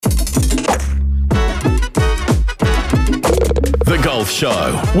Golf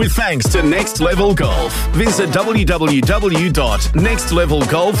Show. With thanks to Next Level Golf. Visit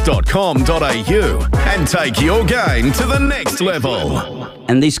www.nextlevelgolf.com.au and take your game to the next level.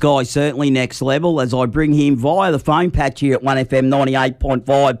 And this guy's certainly next level as I bring him via the phone patch here at 1FM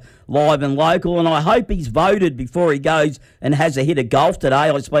 98.5 live and local. And I hope he's voted before he goes and has a hit of golf today.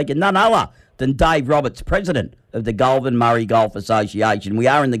 I speak of none other than Dave Roberts, President of the Goulburn Murray Golf Association. We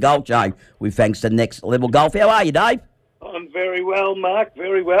are in the Golf Show with thanks to Next Level Golf. How are you, Dave? I'm very well, Mark,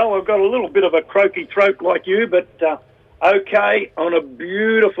 very well. I've got a little bit of a croaky throat like you, but okay on a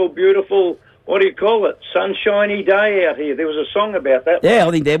beautiful, beautiful, what do you call it, sunshiny day out here. There was a song about that. Yeah,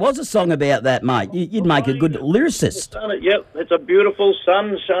 I think there was a song about that, mate. You'd make a good lyricist. Yep, it's a beautiful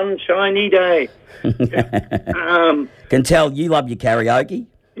sunshiny day. Can tell you love your karaoke.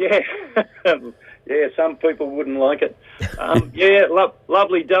 Yeah, yeah. Some people wouldn't like it. Yeah,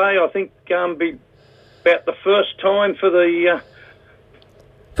 lovely day. I think be about the first time for the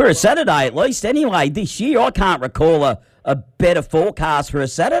for a Saturday at least. Anyway, this year I can't recall a better forecast for a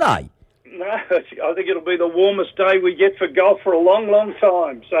Saturday. No, I think it'll be the warmest day we get for golf for a long, long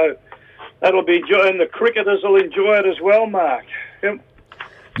time. So that'll be enjoying. The cricketers will enjoy it as well, Mark. Yep.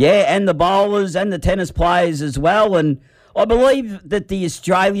 Yeah, and the bowlers and the tennis players as well. And I believe that the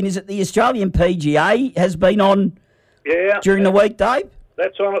Australian PGA has been on during the week, Dave?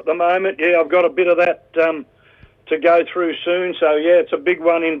 That's on at the moment. Yeah, I've got a bit of that to go through soon. So, yeah, it's a big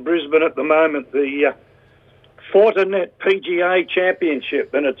one in Brisbane at the moment, the Fortinet PGA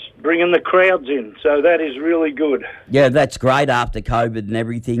Championship, and it's bringing the crowds in. So that is really good. Yeah, that's great after COVID and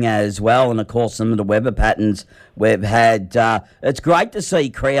everything as well. And, of course, some of the weather patterns we've had. It's great to see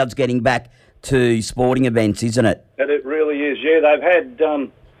crowds getting back to sporting events, isn't it? And it really is, yeah. They've had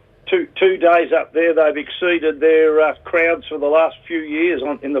two days up there. They've exceeded their crowds for the last few years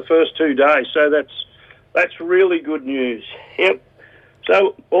in the first 2 days. So that's really good news. Yep.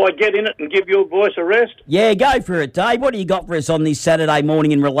 So will I get in it and give your voice a rest? Yeah, go for it, Dave. What do you got for us on this Saturday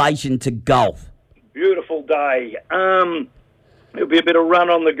morning in relation to golf? Beautiful day. There'll be a bit of run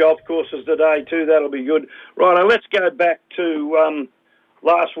on the golf courses today too. That'll be good. Righto, let's go back to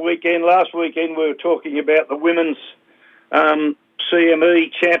last weekend. Last weekend we were talking about the women's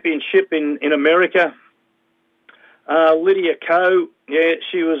CME Championship in America. Lydia Ko, yeah,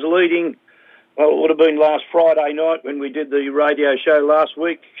 she was leading. Well, it would have been last Friday night when we did the radio show last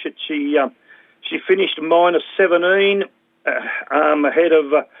week. She finished minus 17 ahead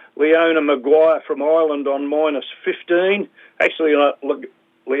of Leona Maguire from Ireland on minus 15. Actually,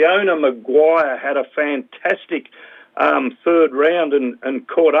 Leona Maguire had a fantastic third round and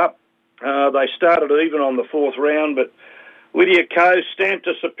caught up. They started even on the fourth round, but Lydia Ko stamped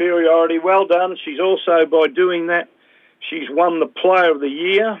a superiority. Well done. She's also, by doing that, she's won the Player of the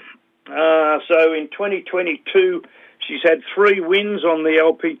Year. So in 2022, she's had 3 wins on the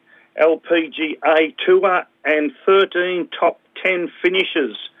LPGA Tour and 13 top 10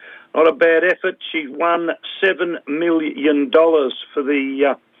 finishes. Not a bad effort. She won $7 million for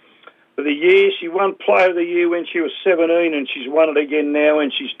the year. She won Player of the Year when she was 17, and she's won it again now when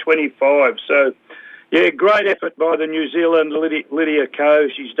she's 25. So, yeah, great effort by the New Zealand Lydia Ko.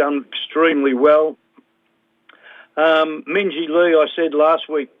 She's done extremely well. Minjee Lee, I said last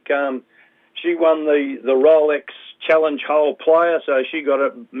week, she won the Rolex Challenge Hole Player, so she got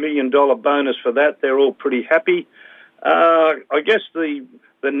 $1 million bonus for that. They're all pretty happy. I guess the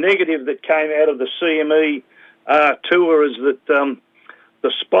negative that came out of the CME tour is that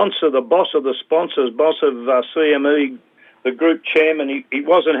the sponsor, the boss of the sponsors, boss of CME, the group chairman, he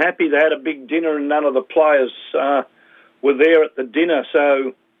wasn't happy. They had a big dinner and none of the players were there at the dinner.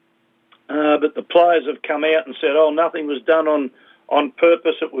 So, but the players have come out and said, "Oh, nothing was done on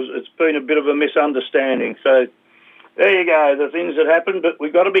purpose. It's been a bit of a misunderstanding." So there you go, the things that happen. But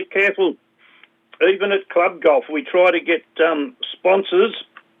we've got to be careful. Even at club golf, we try to get sponsors.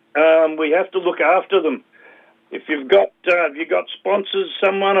 We have to look after them. If you've got sponsors,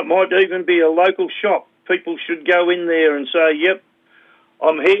 someone, it might even be a local shop. People should go in there and say, "Yep,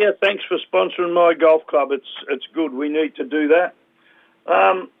 I'm here. Thanks for sponsoring my golf club. It's good. We need to do that."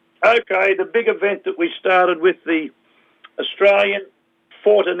 Okay, the big event that we started with, the Australian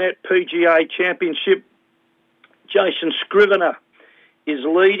Fortinet PGA Championship. Jason Scrivener is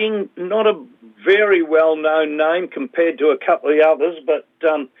leading. Not a very well-known name compared to a couple of the others, but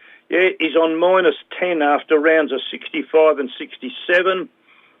yeah, he's on minus 10 after rounds of 65 and 67.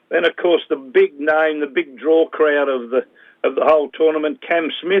 Then, of course, the big name, the big draw crowd of the whole tournament, Cam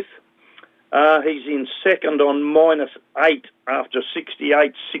Smith. He's in second on minus 8 after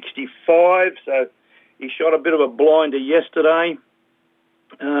 68, 65. So he shot a bit of a blinder yesterday.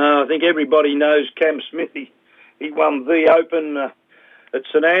 I think everybody knows Cam Smith. He won the Open at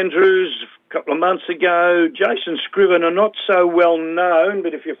St Andrews a couple of months ago. Jason Scrivener, not so well known,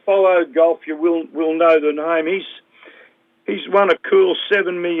 but if you follow golf, you will know the name. He's won a cool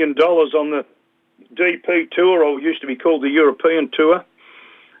 $7 million on the DP Tour, or used to be called the European Tour.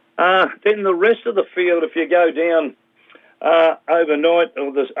 Then the rest of the field, if you go down overnight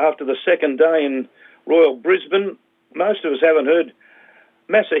or after the second day in Royal Brisbane, most of us haven't heard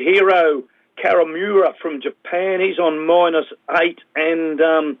Masahiro Karamura from Japan. He's on -8,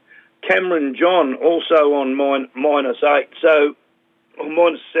 and Cameron John also on -8, so or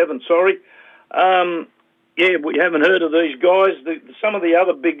 -7. Sorry. Yeah, we haven't heard of these guys. Some of the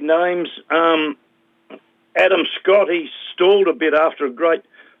other big names. Adam Scott, he stalled a bit after a great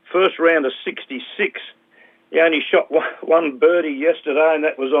first round of 66. He only shot one birdie yesterday, and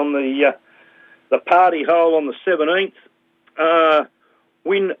that was on the party hole on the 17th.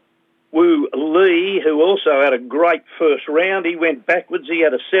 Win Woo Lee, who also had a great first round, he went backwards. He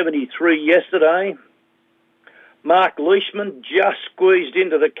had a 73 yesterday. Mark Leishman just squeezed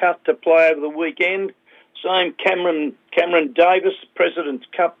into the cut to play over the weekend. Same Cameron Davis, President's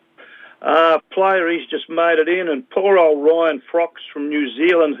Cup player, he's just made it in. And poor old Ryan Frox from New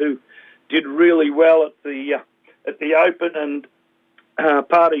Zealand, who did really well at the Open and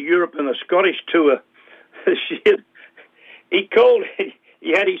part of Europe and the Scottish Tour.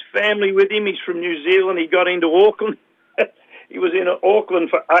 He had his family with him. He's from New Zealand. He got into Auckland. He was in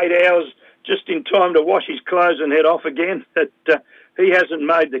Auckland for 8 hours just in time to wash his clothes and head off again. He hasn't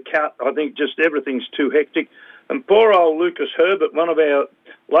made the cut. I think just everything's too hectic. And poor old Lucas Herbert, one of our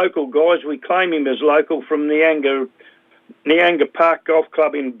local guys, we claim him as local, from Nyanga Park Golf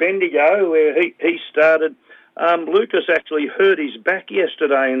Club in Bendigo, where he started. Lucas actually hurt his back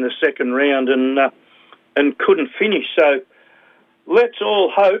yesterday in the second round and couldn't finish. So let's all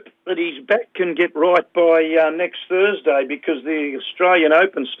hope that his back can get right by next Thursday, because the Australian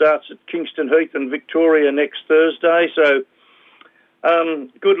Open starts at Kingston Heath in Victoria next Thursday. So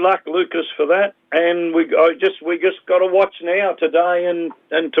good luck, Lucas, for that. And we just got to watch now, today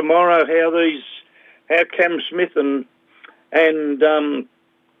and tomorrow, how Cam Smith and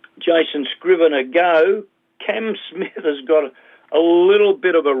Jason Scrivener go. Cam Smith has got a little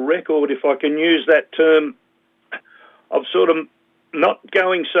bit of a record, if I can use that term, of sort of not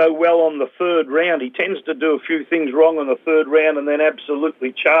going so well on the third round. He tends to do a few things wrong on the third round and then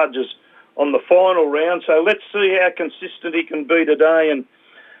absolutely charges on the final round. So let's see how consistent he can be today and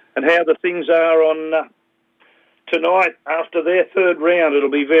how the things are on tonight after their third round. It'll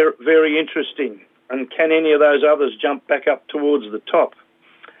be very, very interesting. And can any of those others jump back up towards the top?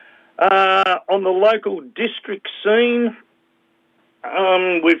 On the local district scene,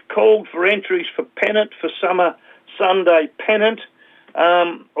 we've called for entries for pennant, for Summer Sunday pennant.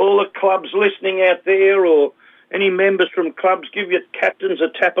 All the clubs listening out there, or any members from clubs, give your captains a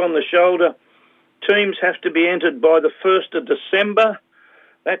tap on the shoulder. Teams have to be entered by the 1st of December.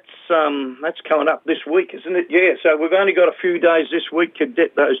 That's coming up this week, isn't it? Yeah, so we've only got a few days this week to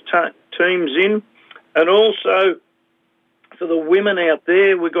get those teams in. And also, for the women out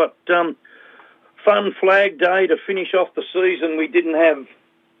there, we've got Fun Flag Day to finish off the season. We didn't have...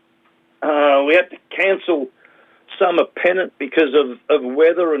 we had to cancel Summer Pennant because of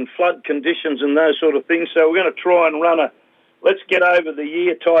weather and flood conditions and those sort of things. So we're going to try and run a let's get over the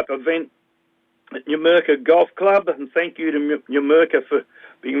year type event at Numurkah Golf Club, and thank you to Numurkah for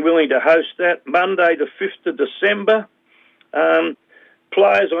being willing to host that. Monday the 5th of December.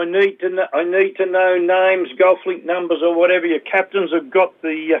 Players, I need to know names, golf link numbers, or whatever. Your captains have got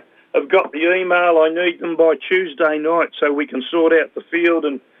the email. I need them by Tuesday night so we can sort out the field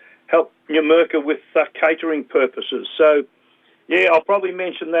and help Numurkah with catering purposes. So, yeah, I'll probably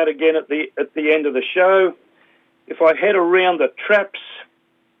mention that again at the end of the show. If I head around the traps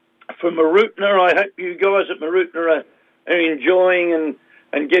for Mooroopna, I hope you guys at Mooroopna are enjoying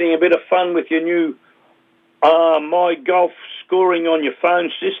and getting a bit of fun with your new My Golf scoring on your phone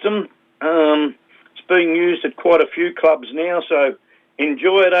system. It's being used at quite a few clubs now, so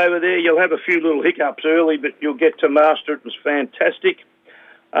enjoy it over there. You'll have a few little hiccups early, but you'll get to master it. It's fantastic.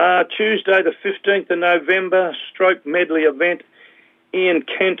 Tuesday the 15th of November, stroke medley event. Ian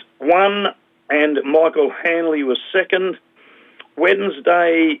Kent won and Michael Hanley was second.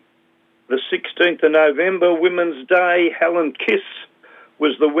 Wednesday the 16th of November, Women's Day, Helen Kiss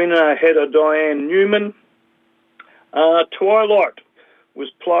was the winner ahead of Diane Newman. Twilight was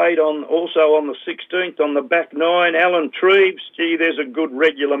played also on the 16th on the back nine. Alan Treves, gee, there's a good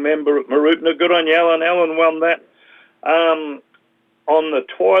regular member at Mooroopna. Good on you, Alan. Alan won that on the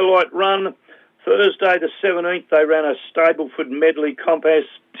Twilight run. Thursday the 17th, they ran a Stableford medley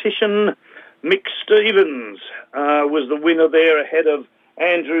competition. Mick Stevens was the winner there ahead of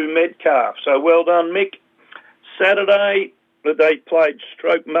Andrew Metcalf. So well done, Mick. Saturday, they played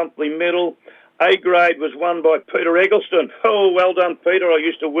Stroke Monthly Medal. A grade was won by Peter Eggleston. Oh, well done, Peter. I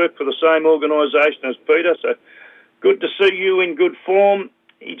used to work for the same organisation as Peter, so good to see you in good form.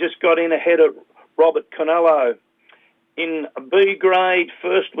 He just got in ahead of Robert Canello. In B grade,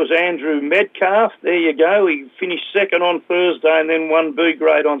 first was Andrew Metcalf. There you go. He finished second on Thursday and then won B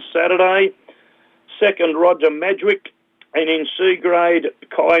grade on Saturday. Second, Roger Madgwick. And in C grade,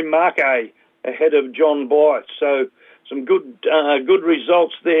 Kai Markay ahead of John Blythe. So some good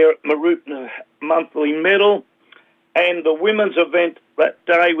results there at Mooroopna Monthly Medal. And the women's event that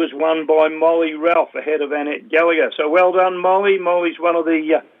day was won by Molly Ralph ahead of Annette Gallagher. So well done, Molly. Molly's one of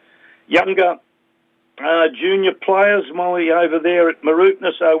the younger junior players, Molly, over there at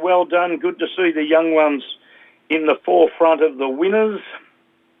Mooroopna. So well done. Good to see the young ones in the forefront of the winners.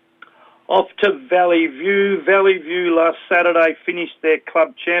 Off to Valley View. Valley View last Saturday finished their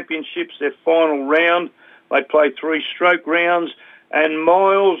club championships, their final round. They played 3 stroke rounds, and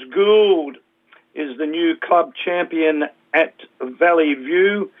Miles Gould is the new club champion at Valley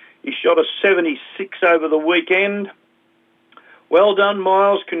View. He shot a 76 over the weekend. Well done,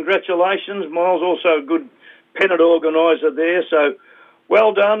 Miles. Congratulations. Miles also a good pennant organiser there, so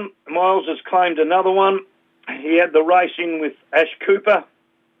well done. Miles has claimed another one. He had the race in with Ash Cooper.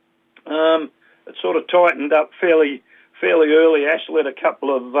 It sort of tightened up fairly early. Ash let a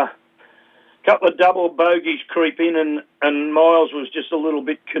couple of double bogeys creep in, and Miles was just a little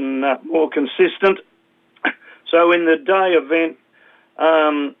bit more consistent. So in the day event,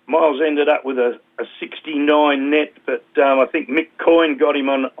 Miles ended up with a 69 net, but I think Mick Coyne got him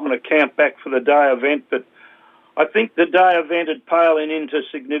on a count back for the day event. But I think the day event had paled into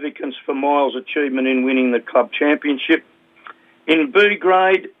significance for Miles' achievement in winning the club championship. In B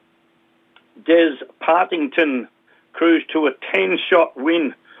grade, Des Partington cruised to a 10-shot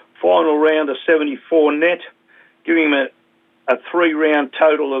win, final round of 74 net, giving him a 3-round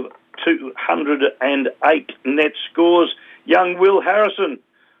total of 208 net scores. Young Will Harrison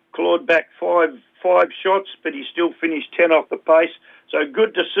clawed back five shots, but he still finished 10 off the pace. So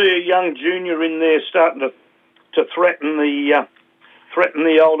good to see a young junior in there starting to threaten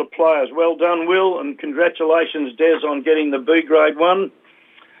the older players. Well done, Will, and congratulations, Des, on getting the B grade one.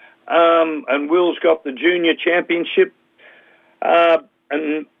 And Will's got the junior championship.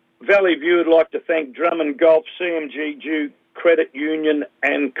 And Valley View would like to thank Drummond Golf, CMG Duke Credit Union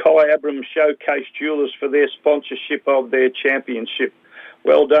and Kai Abrams Showcase Jewellers for their sponsorship of their championship.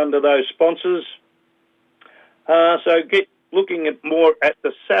 Well done to those sponsors. So looking at more at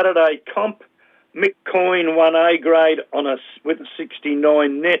the Saturday comp, Mick Coyne won A grade with a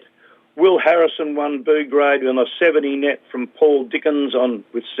 69 net. Will Harrison won B grade on a 70 net from Paul Dickens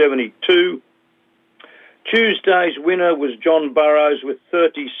with 72. Tuesday's winner was John Burrows with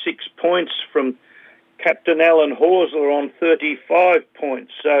 36 points from Captain Alan Horsler on 35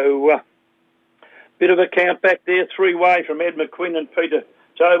 points. So bit of a count back there, 3-way from Ed McQuinn and Peter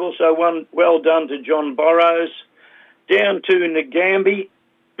Tobel. So well done to John Burrows. Down to Ngambie,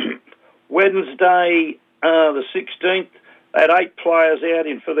 Wednesday the 16th. They had 8 players out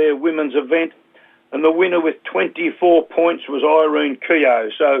in for their women's event, and the winner with 24 points was Irene Keogh.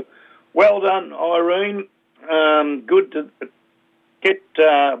 So well done, Irene. Good to get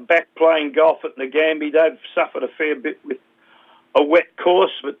back playing golf at Ngambie. They've suffered a fair bit with a wet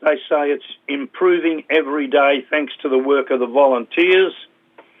course, but they say it's improving every day thanks to the work of the volunteers.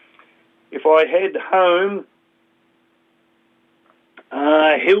 If I head home,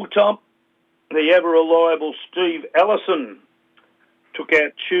 Hilltop, the ever-reliable Steve Ellison took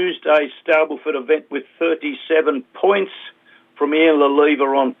out Tuesday's Stableford event with 37 points from Ian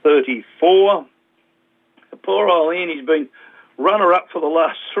Lalever on 34. Poor old Ian, he's been runner-up for the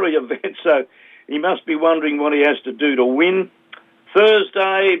last 3 events, so he must be wondering what he has to do to win.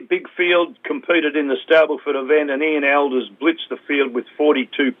 Thursday, Big Field competed in the Stableford event, and Ian Elders blitzed the field with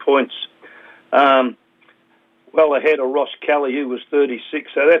 42 points. Well ahead of Ross Kelly, who was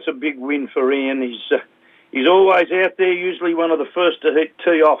 36. So that's a big win for Ian. He's always out there, usually one of the first to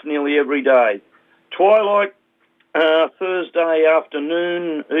tee off nearly every day. Twilight, Thursday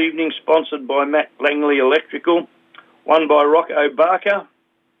afternoon, evening, sponsored by Matt Langley Electrical, won by Rocco Barker.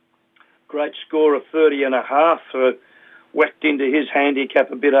 Great score of 30.5, whacked into his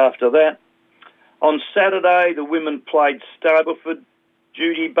handicap a bit after that. On Saturday, the women played Stableford.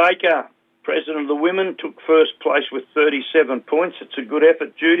 Judy Baker, president of the women, took first place with 37 points. It's a good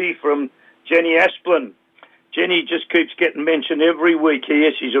effort, Judy, from Jenny Asplin. Jenny just keeps getting mentioned every week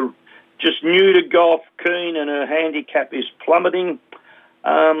here. She's just new to golf, keen, and her handicap is plummeting.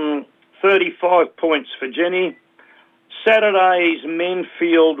 35 points for Jenny. Saturday's men's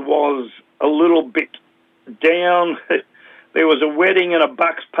field was a little bit down. There was a wedding and a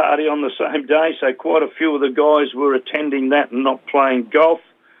bucks party on the same day, so quite a few of the guys were attending that and not playing golf.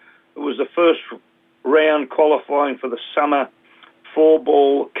 It was the first round qualifying for the Summer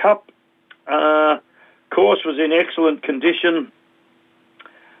 4-Ball Cup. Course was in excellent condition.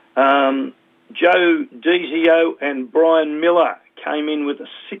 Joe Dizio and Brian Miller came in with a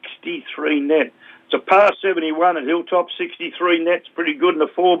 63 net. It's a par 71 at Hilltop, 63 net's pretty good in the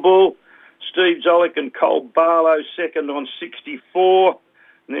 4-ball. Steve Zolik and Cole Barlow second on 64.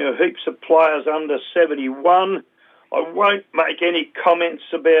 And there are heaps of players under 71. I won't make any comments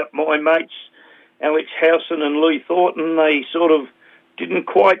about my mates Alex Howson and Lee Thornton. They sort of didn't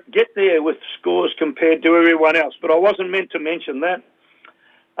quite get there with scores compared to everyone else, but I wasn't meant to mention that.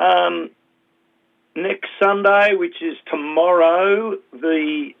 Next Sunday, which is tomorrow,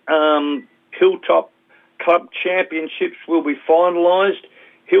 the Hilltop Club Championships will be finalised.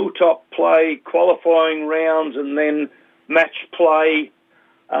 Hilltop play qualifying rounds and then match play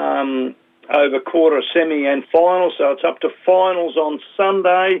over quarter, semi and final. So it's up to finals on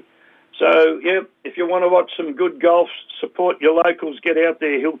Sunday. So, yeah, if you want to watch some good golf, support your locals, get out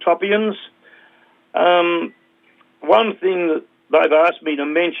there, Hilltopians. One thing that they've asked me to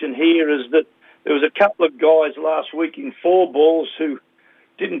mention here is that there was a couple of guys last week in 4-balls who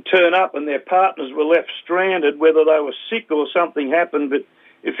didn't turn up and their partners were left stranded, whether they were sick or something happened. But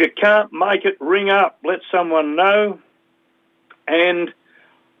if you can't make it, ring up, let someone know. And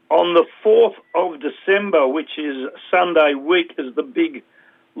on the 4th of December, which is Sunday week, is the big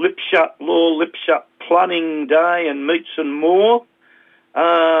Lipshut Plunning Day and Meets and More.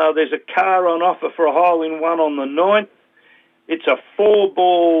 There's a car on offer for a hole-in-one on the 9th. It's a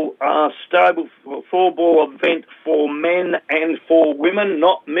 4-ball stable, 4-ball event for men and for women,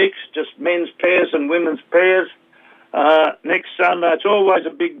 not mixed, just men's pairs and women's pairs. Next Sunday, it's always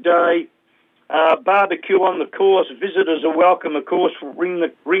a big day. Barbecue on the course. Visitors are welcome, of course. Ring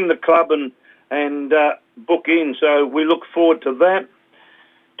the club and book in. So we look forward to that.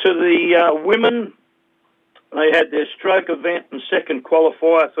 To the women, they had their stroke event and second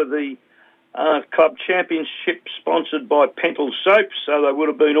qualifier for the club championship sponsored by Pentel Soaps, so they would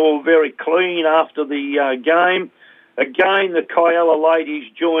have been all very clean after the game. Again, the Kyella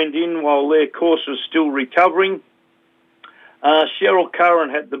ladies joined in while their course was still recovering. Cheryl Curran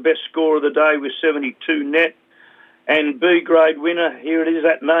had the best score of the day with 72 net. And B-grade winner, here it is,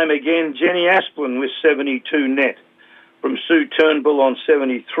 that name again, Jenny Asplin with 72 net from Sue Turnbull on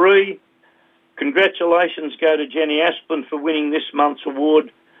 73. Congratulations go to Jenny Asplin for winning this month's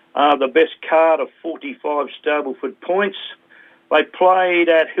award, the best card of 45 Stableford points. They played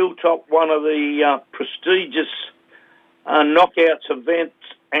at Hilltop, one of the prestigious knockouts events,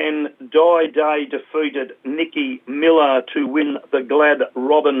 and Day defeated Nikki Miller to win the Glad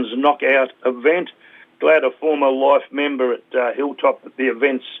Robbins knockout event. Glad, a former life member at Hilltop that the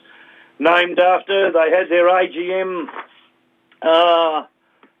event's named after. They had their AGM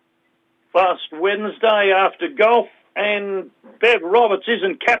last Wednesday after golf, and Bev Roberts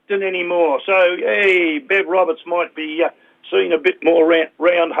isn't captain anymore. So, hey, Bev Roberts might be seeing a bit more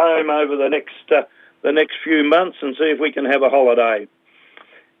round home over the next few months and see if we can have a holiday.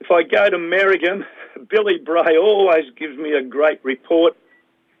 If I go to Merrigum, Billy Bray always gives me a great report.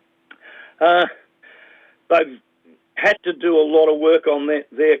 They've had to do a lot of work on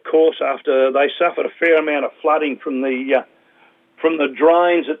their course after they suffered a fair amount of flooding from the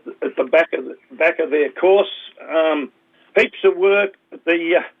drains at the back of their course. Heaps of work.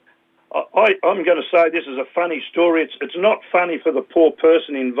 I'm going to say this is a funny story. It's not funny for the poor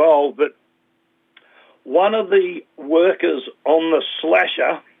person involved, but one of the workers on the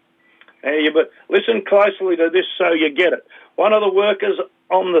slasher, but listen closely to this so you get it. One of the workers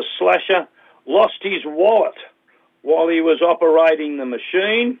on the slasher lost his wallet while he was operating the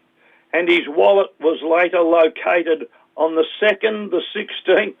machine, and his wallet was later located on the 2nd, the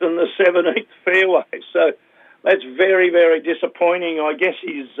 16th and the 17th fairway. So that's very, very disappointing. I guess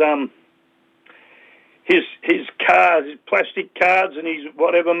his cards, his plastic cards and his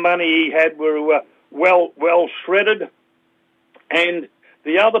whatever money he had were well shredded. And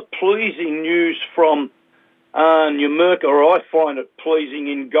the other pleasing news from Numurkah, or I find it pleasing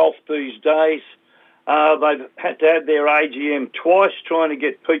in golf these days, they've had to have their AGM twice trying to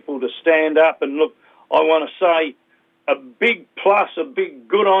get people to stand up. And look, I want to say a big plus, a big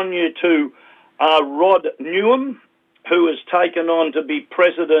good on you to Rod Newham, who has taken on to be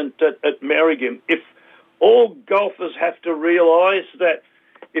president at Merrigum. If all golfers have to realise that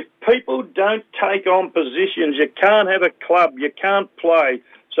if people don't take on positions, you can't have a club, you can't play.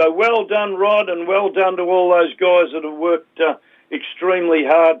 So well done, Rod, and well done to all those guys that have worked extremely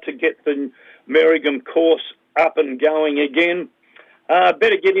hard to get the Merrigum course up and going again.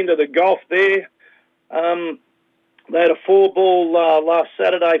 Better get into the golf there. They had a 4-ball last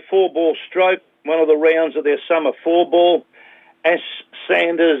Saturday, 4-ball stroke, one of the rounds of their summer 4-ball. Ash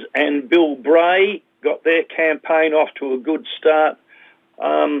Sanders and Bill Bray got their campaign off to a good start,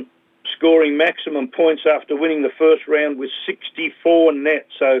 scoring maximum points after winning the first round with 64 net.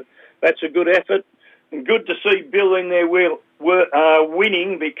 So that's a good effort. And good to see Bill in there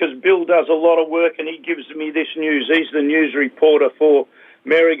winning, because Bill does a lot of work and he gives me this news. He's the news reporter for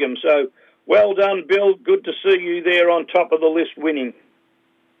Merrigum. So well done, Bill. Good to see you there on top of the list winning.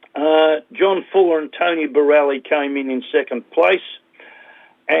 John Fuller and Tony Borelli came in second place.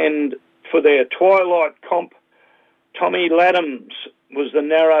 And for their Twilight comp, Tommy Laddams was the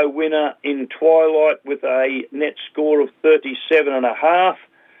narrow winner in Twilight with a net score of 37.5.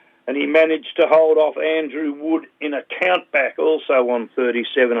 And he managed to hold off Andrew Wood in a countback, also on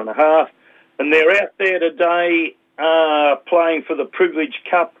 37.5. And they're out there today playing for the Privilege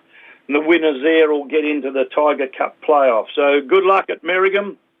Cup. And the winners there will get into the Tiger Cup playoff. So good luck at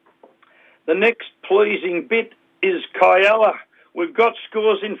Merrigum. The next pleasing bit is Kyalla. We've got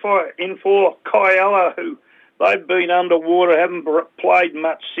scores in for Kyalla, who they've been underwater, haven't played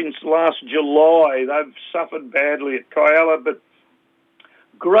much since last July. They've suffered badly at Kyalla, but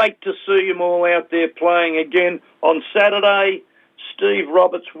great to see them all out there playing again. On Saturday, Steve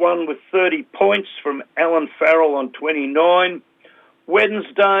Roberts won with 30 points from Alan Farrell on 29.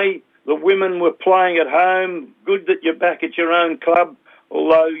 Wednesday, the women were playing at home. Good that you're back at your own club,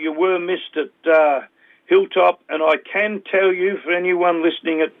 although you were missed at Hilltop. And I can tell you, for anyone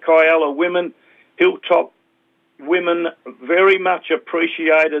listening at Kyalla women, Hilltop women very much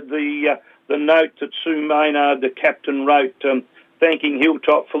appreciated the note that Sue Maynard, the captain, wrote, thanking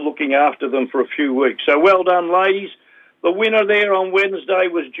Hilltop for looking after them for a few weeks. So well done, ladies. The winner there on Wednesday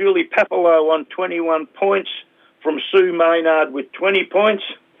was Julie Papalo on 21 points from Sue Maynard with 20 points.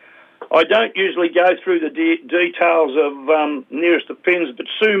 I don't usually go through the details of nearest the pins, but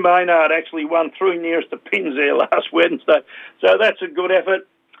Sue Maynard actually won 3 nearest the pins there last Wednesday. So that's a good effort.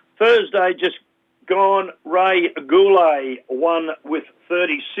 Thursday just gone, Ray Goulet won with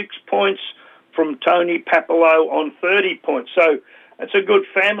 36 points from Tony Papalo on 30 points. So it's a good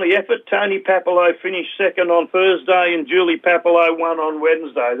family effort. Tony Papalo finished second on Thursday and Julie Papalo won on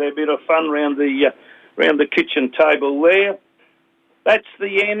Wednesday. They're a bit of fun round the kitchen table there. That's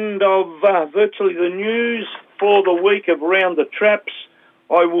the end of virtually the news for the week of Round the Traps.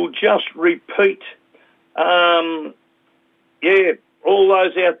 I will just repeat, all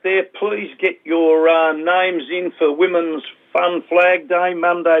those out there, please get your names in for Women's Fun Flag Day,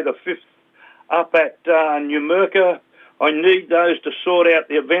 Monday the 5th, up at Numurkah. I need those to sort out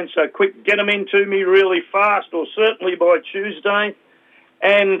the event, so quick, get them into me really fast, or certainly by Tuesday.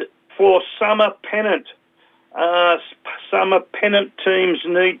 And for summer pennant teams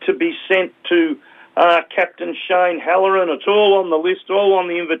need to be sent to Captain Shane Halloran. It's all on the list, all on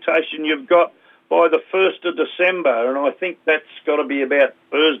the invitation you've got by the 1st of December, and I think that's got to be about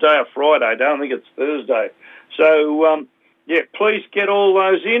Thursday or Friday. I don't think it's Thursday. So, please get all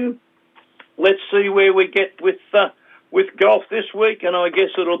those in. Let's see where we get with golf this week, and I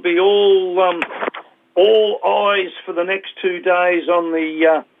guess it'll be all eyes for the next 2 days on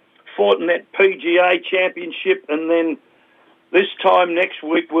the Fortinet PGA Championship, and then this time next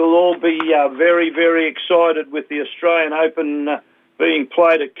week we'll all be very, very excited with the Australian Open being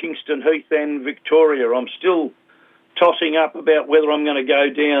played at Kingston Heath and Victoria. I'm still tossing up about whether I'm going to go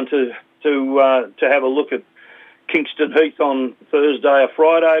down to have a look at Kingston Heath on Thursday or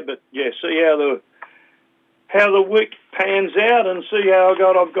Friday, but see how the week pans out and see how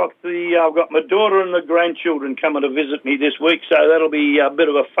I've got my daughter and the grandchildren coming to visit me this week, so that'll be a bit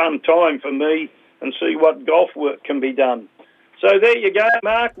of a fun time for me and see what golf work can be done. So there you go,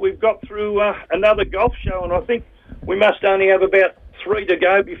 Mark. We've got through another golf show, and I think we must only have about 3 to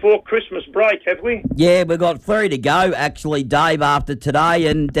go before Christmas break, have we? Yeah, we've got 3 to go, actually, Dave, after today,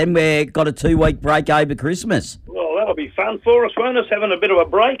 and then we've got a 2-week break over Christmas. Well, that'll be fun for us, won't it? Having a bit of a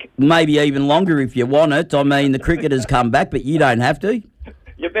break. Maybe even longer if you want it. I mean, the cricket has come back, but you don't have to.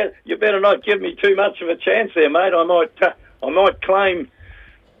 You better not give me too much of a chance there, mate. I might claim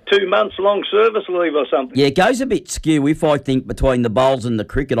 2 months long service leave or something. Yeah, it goes a bit skew I think between the bowls and the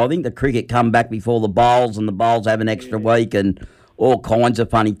cricket. I think the cricket come back before the bowls, and the bowls have an extra week, and all kinds of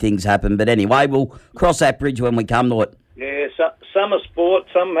funny things happen. But anyway, we'll cross that bridge when we come to it. Yeah, summer sport,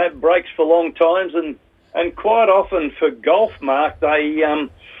 some have breaks for long times, and quite often for golf, Mark, they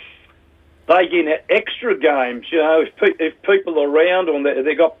they get extra games. You know, if people are around or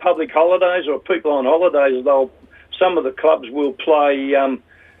they've got public holidays or people on holidays, some of the clubs will play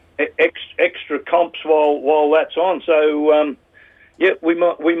extra comps while that's on. So,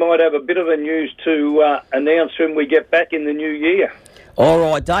 we might have a bit of a news to announce when we get back in the new year. All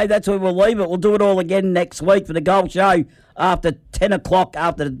right, Dave, that's where we'll leave it. We'll do it all again next week for the Golf Show after 10 o'clock,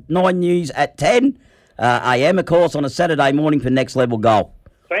 after the 9 News at 10 a.m., of course, on a Saturday morning for Next Level Golf.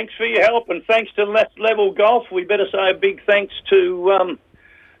 Thanks for your help, and thanks to Next Level Golf. We better say a big thanks to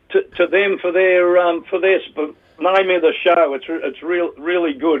them for their name of the show. It's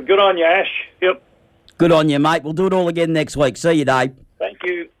really good. Good on you, Ash. Yep. Good on you, mate. We'll do it all again next week. See you, Dave. Thank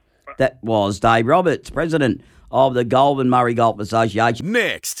you. That was Dave Roberts, President of the Goulburn Murray Golf Association.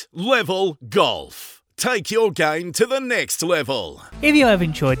 Next Level Golf. Take your game to the next level. If you have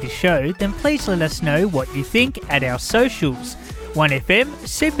enjoyed the show, then please let us know what you think at our socials. 1FM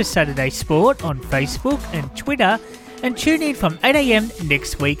Super Saturday Sport on Facebook and Twitter, and tune in from 8 a.m.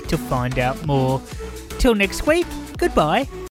 next week to find out more. Till next week, goodbye.